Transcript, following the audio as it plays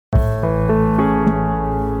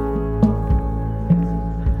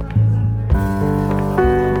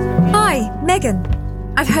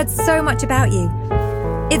Megan, I've heard so much about you.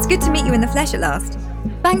 It's good to meet you in the flesh at last.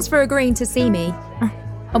 Thanks for agreeing to see me.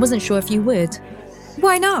 I wasn't sure if you would.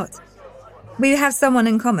 Why not? We have someone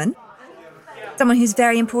in common. Someone who's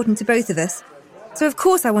very important to both of us. So of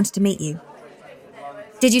course I wanted to meet you.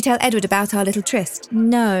 Did you tell Edward about our little tryst?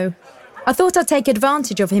 No. I thought I'd take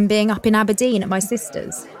advantage of him being up in Aberdeen at my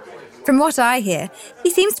sister's. From what I hear,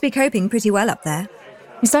 he seems to be coping pretty well up there.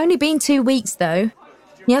 It's only been 2 weeks, though.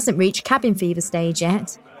 He hasn't reached cabin fever stage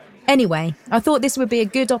yet. Anyway, I thought this would be a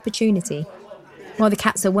good opportunity. While the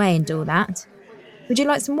cat's away and all that. Would you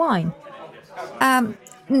like some wine?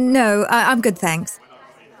 No, I'm good, thanks.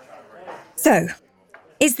 So,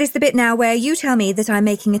 is this the bit now where you tell me that I'm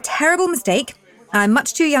making a terrible mistake, I'm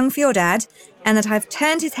much too young for your dad, and that I've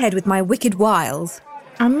turned his head with my wicked wiles?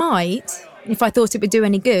 I might, if I thought it would do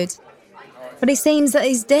any good. But it seems that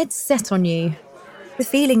he's dead set on you. The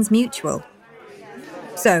feeling's mutual.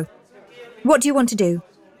 So, what do you want to do?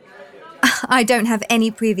 I don't have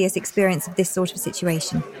any previous experience of this sort of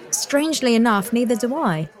situation. Strangely enough, neither do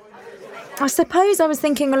I. I suppose I was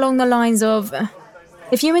thinking along the lines of,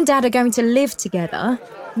 if you and Dad are going to live together,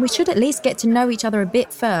 we should at least get to know each other a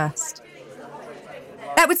bit first.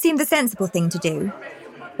 That would seem the sensible thing to do.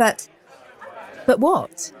 But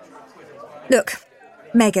what? Look,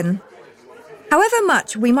 Megan, however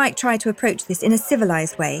much we might try to approach this in a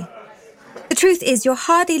civilised way, the truth is you're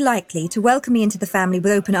hardly likely to welcome me into the family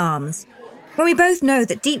with open arms, when we both know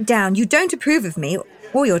that deep down you don't approve of me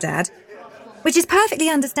or your dad, which is perfectly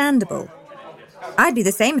understandable. I'd be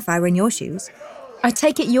the same if I were in your shoes. I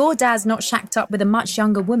take it your dad's not shacked up with a much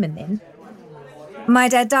younger woman then? My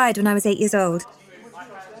dad died when I was 8 years old.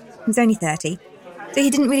 He was only 30, so he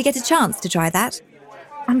didn't really get a chance to try that.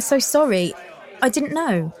 I'm so sorry. I didn't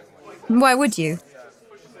know. Why would you?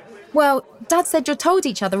 Well, Dad said you told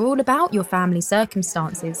each other all about your family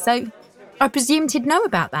circumstances, so I presumed he'd know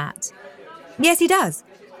about that. Yes, he does.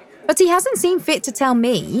 But he hasn't seen fit to tell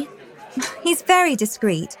me. He's very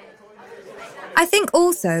discreet. I think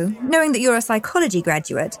also, knowing that you're a psychology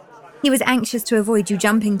graduate, he was anxious to avoid you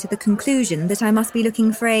jumping to the conclusion that I must be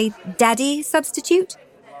looking for a daddy substitute.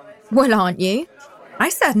 Well, aren't you? I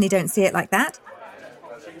certainly don't see it like that.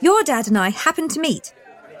 Your dad and I happened to meet.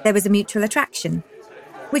 There was a mutual attraction,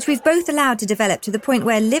 which we've both allowed to develop to the point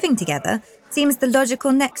where living together seems the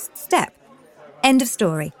logical next step. End of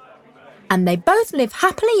story. And they both live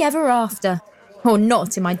happily ever after. Or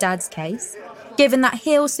not in my dad's case, given that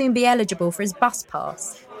he'll soon be eligible for his bus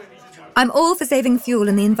pass. I'm all for saving fuel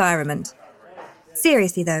in the environment.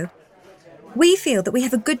 Seriously, though, we feel that we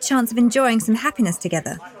have a good chance of enjoying some happiness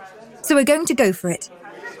together. So we're going to go for it.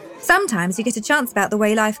 Sometimes you get a chance about the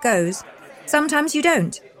way life goes. Sometimes you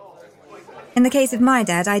don't. In the case of my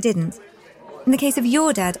dad, I didn't. In the case of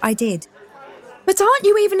your dad, I did. But aren't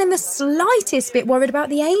you even in the slightest bit worried about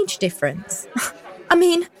the age difference? I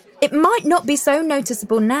mean, it might not be so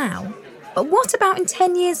noticeable now, but what about in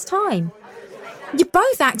 10 years' time? You're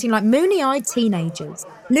both acting like moony-eyed teenagers.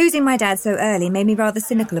 Losing my dad so early made me rather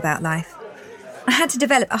cynical about life. I had to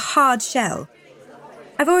develop a hard shell.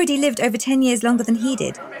 I've already lived over 10 years longer than he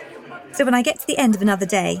did. So when I get to the end of another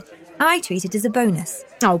day, I treat it as a bonus.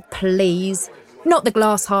 Oh, please. Not the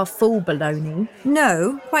glass half full baloney.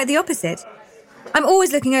 No, quite the opposite. I'm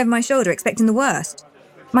always looking over my shoulder expecting the worst.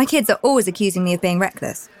 My kids are always accusing me of being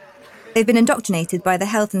reckless. They've been indoctrinated by the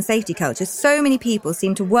health and safety culture so many people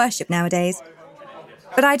seem to worship nowadays.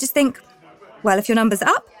 But I just think, well, if your number's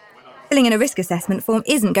up, filling in a risk assessment form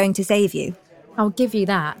isn't going to save you. I'll give you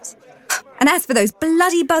that. And as for those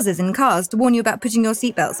bloody buzzers in cars to warn you about putting your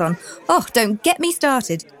seatbelts on, oh, don't get me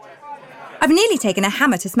started. I've nearly taken a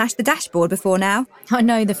hammer to smash the dashboard before now. I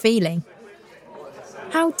know the feeling.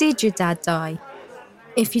 How did your dad die?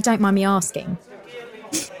 If you don't mind me asking.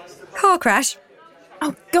 Car crash.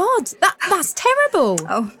 Oh, God, that's terrible.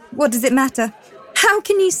 Oh, what does it matter? How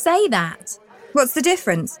can you say that? What's the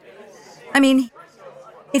difference? I mean,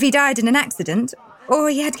 if he died in an accident, or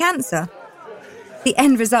he had cancer, the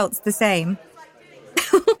end result's the same.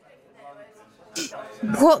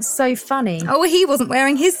 What's so funny? Oh, he wasn't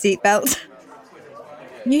wearing his seatbelt.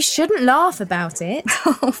 You shouldn't laugh about it.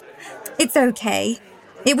 Oh, it's okay.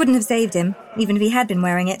 It wouldn't have saved him, even if he had been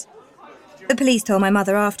wearing it. The police told my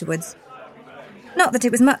mother afterwards. Not that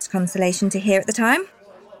it was much consolation to hear at the time.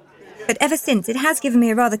 But ever since, it has given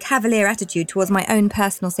me a rather cavalier attitude towards my own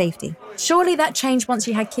personal safety. Surely that changed once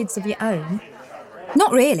you had kids of your own?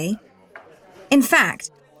 Not really. In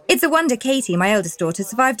fact, it's a wonder Katie, my eldest daughter,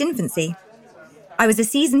 survived infancy. I was a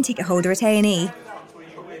season ticket holder at A&E.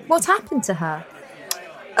 What happened to her?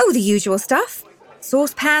 Oh, the usual stuff.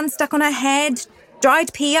 Saucepan stuck on her head,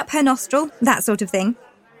 dried pea up her nostril, that sort of thing.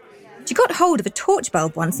 She got hold of a torch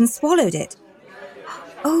bulb once and swallowed it.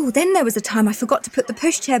 Oh, then there was a time I forgot to put the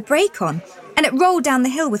pushchair brake on, and it rolled down the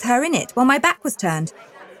hill with her in it while my back was turned.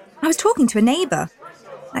 I was talking to a neighbour.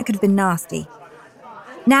 That could have been nasty.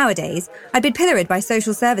 Nowadays, I'd be pilloried by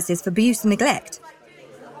social services for abuse and neglect.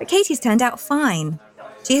 But Katie's turned out fine.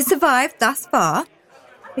 She has survived thus far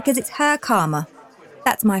because it's her karma.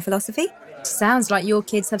 That's my philosophy. Sounds like your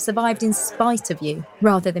kids have survived in spite of you,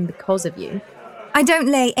 rather than because of you. I don't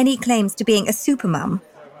lay any claims to being a supermum,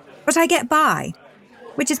 but I get by,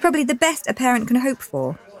 which is probably the best a parent can hope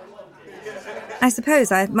for. I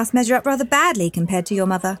suppose I must measure up rather badly compared to your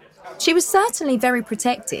mother. She was certainly very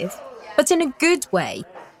protective, but in a good way.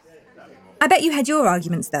 I bet you had your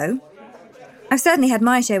arguments, though. I've certainly had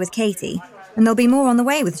my share with Katie, and there'll be more on the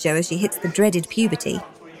way with Jo as she hits the dreaded puberty.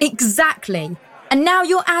 Exactly. And now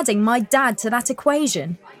you're adding my dad to that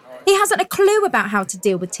equation. He hasn't a clue about how to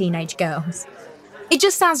deal with teenage girls. It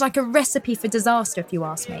just sounds like a recipe for disaster, if you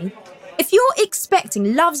ask me. If you're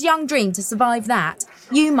expecting Love's young dream to survive that,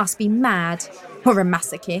 you must be mad, or a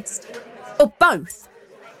masochist, or both.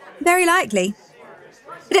 Very likely.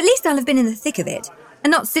 But at least I'll have been in the thick of it,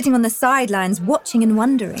 and not sitting on the sidelines watching and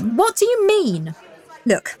wondering. What do you mean?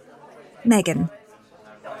 Look, Megan,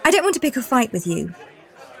 I don't want to pick a fight with you,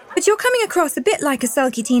 but you're coming across a bit like a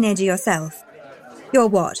sulky teenager yourself. You're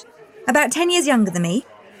what? About 10 years younger than me.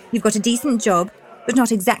 You've got a decent job, but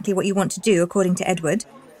not exactly what you want to do, according to Edward.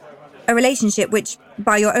 A relationship which,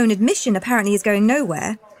 by your own admission, apparently is going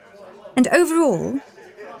nowhere. And overall,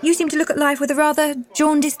 you seem to look at life with a rather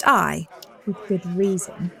jaundiced eye. With good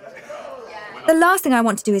reason. The last thing I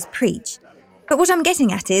want to do is preach. But what I'm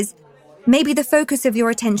getting at is, maybe the focus of your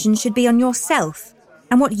attention should be on yourself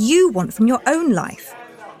and what you want from your own life,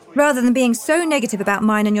 rather than being so negative about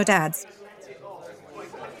mine and your dad's.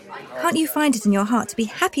 Can't you find it in your heart to be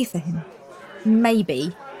happy for him?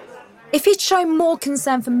 Maybe. If he'd show more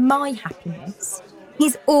concern for my happiness.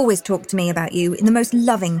 He's always talked to me about you in the most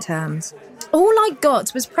loving terms. All I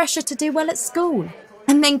got was pressure to do well at school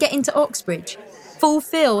and then get into Oxbridge,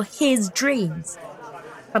 fulfil his dreams.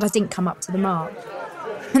 But I didn't come up to the mark.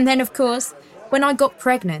 And then, of course, when I got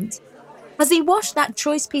pregnant, has he washed that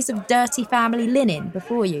choice piece of dirty family linen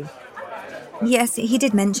before you? Yes, he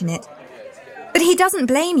did mention it. But he doesn't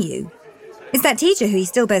blame you. It's that teacher who he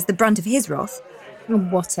still bears the brunt of his wrath.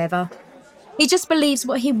 Whatever. He just believes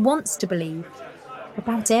what he wants to believe.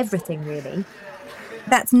 About everything, really.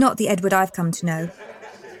 That's not the Edward I've come to know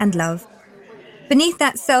and love. Beneath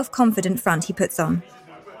that self-confident front he puts on,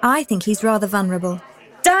 I think he's rather vulnerable.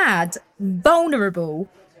 Dad? Vulnerable?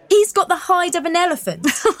 He's got the hide of an elephant.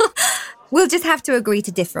 We'll just have to agree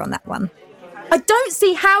to differ on that one. I don't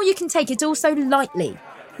see how you can take it all so lightly.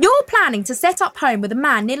 You're planning to set up home with a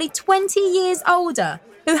man nearly 20 years older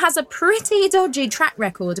who has a pretty dodgy track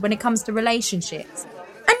record when it comes to relationships.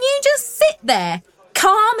 And you just sit there,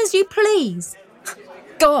 calm as you please.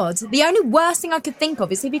 God, the only worst thing I could think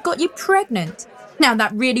of is if he got you pregnant. Now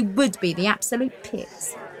that really would be the absolute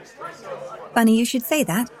pits. Funny you should say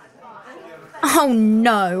that. Oh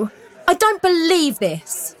no, I don't believe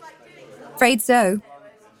this. Afraid so.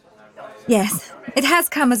 Yes, it has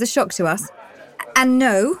come as a shock to us. And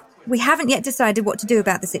no, we haven't yet decided what to do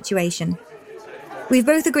about the situation. We've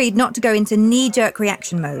both agreed not to go into knee-jerk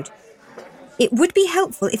reaction mode. It would be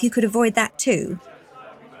helpful if you could avoid that too.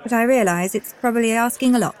 But I realise it's probably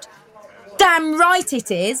asking a lot. Damn right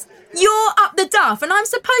it is. You're up the duff and I'm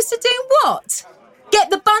supposed to do what? Get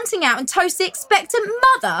the bunting out and toast the expectant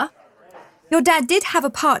mother? Your dad did have a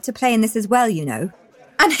part to play in this as well, you know.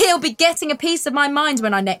 And he'll be getting a piece of my mind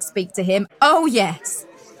when I next speak to him. Oh, yes.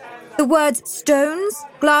 The words stones,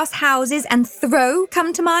 glass houses and throw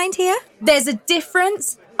come to mind here? There's a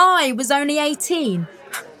difference. I was only 18.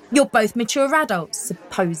 You're both mature adults,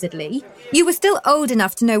 supposedly. You were still old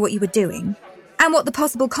enough to know what you were doing and what the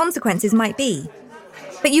possible consequences might be.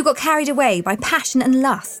 But you got carried away by passion and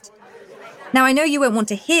lust. Now, I know you won't want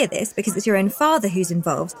to hear this because it's your own father who's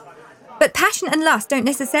involved, but passion and lust don't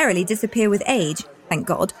necessarily disappear with age, thank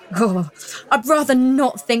God. Oh, I'd rather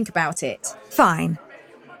not think about it. Fine.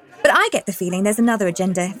 But I get the feeling there's another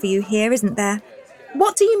agenda for you here, isn't there?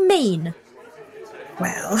 What do you mean?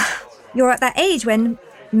 Well, you're at that age when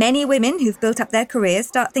many women who've built up their careers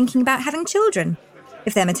start thinking about having children.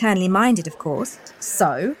 If they're maternally minded, of course.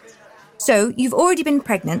 So you've already been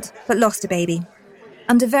pregnant, but lost a baby.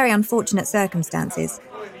 Under very unfortunate circumstances.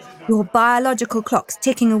 Your biological clock's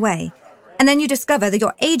ticking away. And then you discover that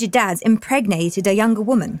your aged dad's impregnated a younger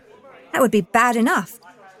woman. That would be bad enough.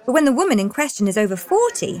 But when the woman in question is over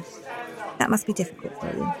 40, that must be difficult for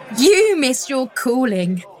you. You missed your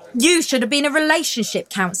calling. You should have been a relationship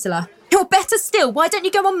counsellor. Or better still, why don't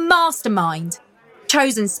you go on Mastermind?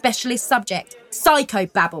 Chosen specialist subject,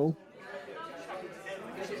 psychobabble.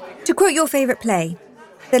 To quote your favourite play,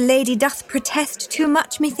 the lady doth protest too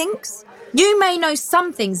much, methinks. You may know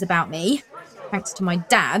some things about me, thanks to my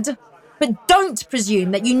dad, but don't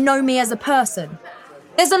presume that you know me as a person.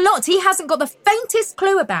 There's a lot he hasn't got the faintest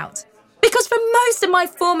clue about, because for most of my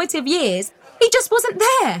formative years, he just wasn't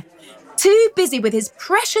there. Too busy with his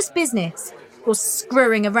precious business or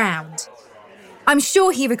screwing around. I'm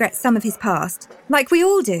sure he regrets some of his past, like we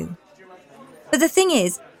all do. But the thing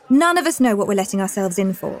is, none of us know what we're letting ourselves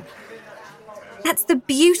in for. That's the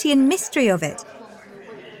beauty and mystery of it.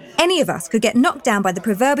 Any of us could get knocked down by the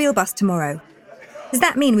proverbial bus tomorrow. Does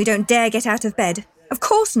that mean we don't dare get out of bed? Of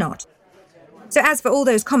course not. So as for all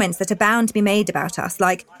those comments that are bound to be made about us,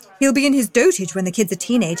 like, he'll be in his dotage when the kid's a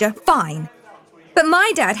teenager, fine. But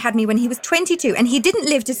my dad had me when he was 22 and he didn't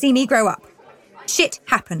live to see me grow up. Shit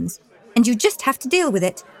happens, and you just have to deal with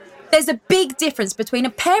it. There's a big difference between a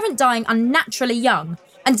parent dying unnaturally young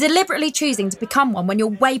and deliberately choosing to become one when you're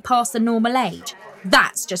way past the normal age.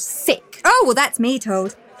 That's just sick. Oh, well, that's me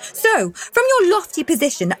told. So, from your lofty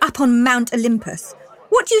position up on Mount Olympus,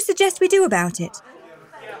 what do you suggest we do about it?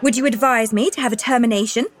 Would you advise me to have a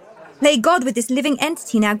termination? Play God with this living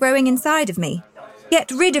entity now growing inside of me?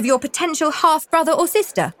 Get rid of your potential half-brother or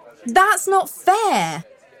sister? That's not fair.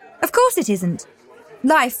 Of course it isn't.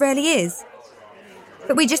 Life rarely is.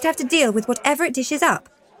 But we just have to deal with whatever it dishes up.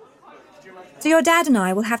 So your dad and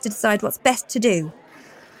I will have to decide what's best to do.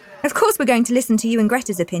 Of course we're going to listen to you and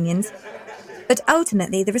Greta's opinions, but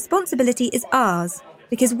ultimately the responsibility is ours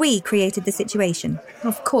because we created the situation.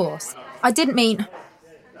 Of course. I didn't mean...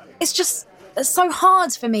 It's just so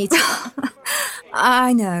hard for me to...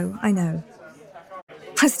 I know.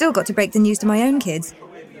 I've still got to break the news to my own kids.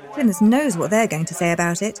 Goodness knows what they're going to say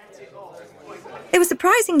about it. They were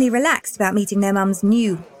surprisingly relaxed about meeting their mum's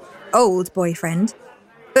new, old boyfriend,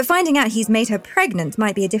 but finding out he's made her pregnant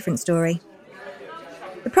might be a different story.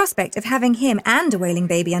 The prospect of having him and a wailing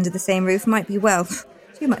baby under the same roof might be, well,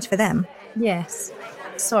 too much for them. Yes.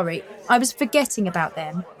 Sorry, I was forgetting about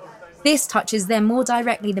them. This touches them more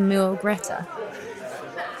directly than me or Greta.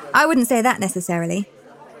 I wouldn't say that necessarily.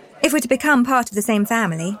 If we're to become part of the same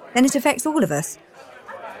family, then it affects all of us.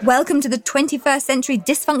 Welcome to the 21st century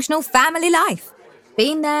dysfunctional family life.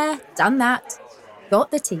 Been there, done that.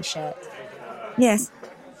 Got the T-shirt. Yes,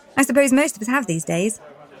 I suppose most of us have these days.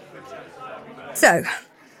 So,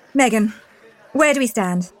 Megan, where do we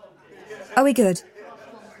stand? Are we good?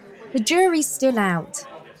 The jury's still out.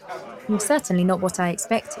 You're certainly not what I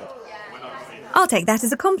expected. I'll take that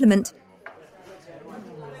as a compliment.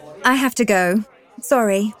 I have to go.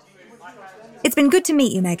 Sorry. It's been good to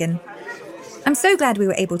meet you, Megan. I'm so glad we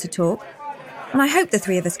were able to talk, and I hope the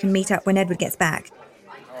three of us can meet up when Edward gets back.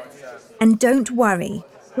 And don't worry,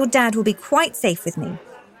 your dad will be quite safe with me.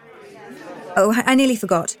 Oh, I nearly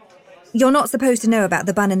forgot. You're not supposed to know about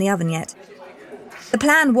the bun in the oven yet. The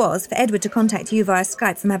plan was for Edward to contact you via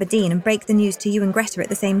Skype from Aberdeen and break the news to you and Greta at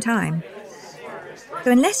the same time.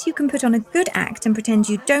 So unless you can put on a good act and pretend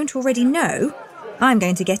you don't already know, I'm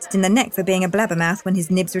going to get it in the neck for being a blabbermouth when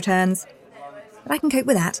his nibs returns. But I can cope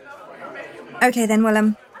with that. Okay then,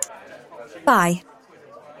 well, bye.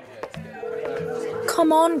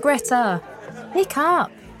 Come on, Greta. Pick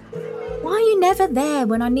up. Why are you never there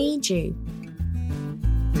when I need you?